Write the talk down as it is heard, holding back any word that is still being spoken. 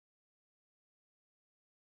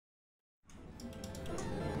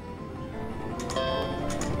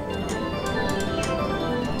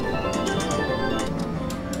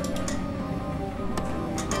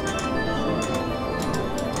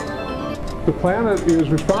The planet is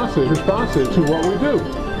responsive to what we do.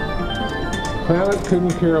 The planet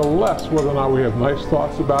couldn't care less whether or not we have nice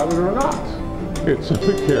thoughts about it or not. It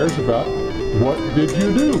simply cares about what did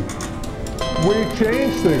you do. We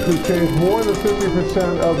change things. We've changed more than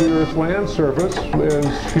 50% of the Earth's land surface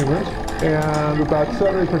as humans, and about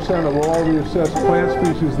 70% of all the assessed plant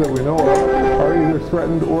species that we know of are either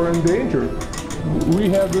threatened or endangered. We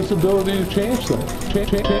have this ability to change things. Change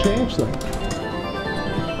things.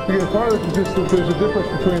 Again, part of this is just that there's a difference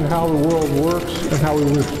between how the world works and how we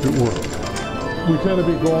wish it worked. We tend to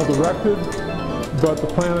be goal-directed, but the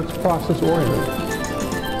planet's process-oriented.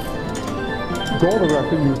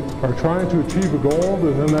 Goal-directed, you are trying to achieve a goal,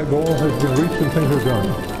 and then that goal has been reached and things are done.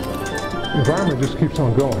 The environment just keeps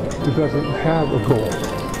on going. It doesn't have a goal.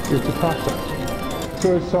 It's a process.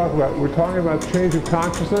 So let's talk about, we're talking about change of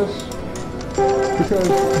consciousness, because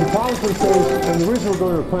the problems we face, and the reason we're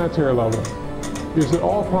going to a planetary level, is that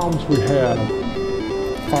all problems we have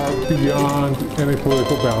are beyond any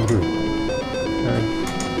political boundary. Okay?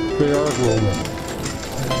 They are global.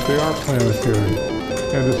 They are planetary.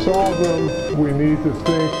 And to solve them, we need to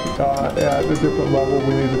think at a different level.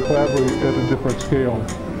 We need to collaborate at a different scale.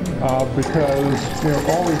 Because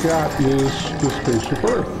all we got is the spaceship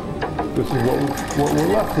Earth. This is what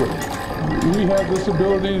we're left with. We have this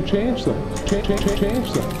ability to change things. Change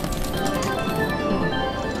things.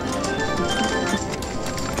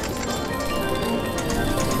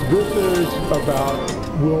 This is about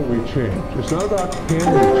will we change. It's not about can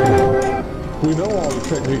we change. We know all the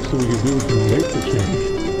techniques that we can do to make the change.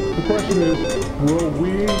 The question is, will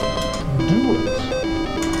we do it?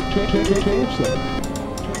 Change things.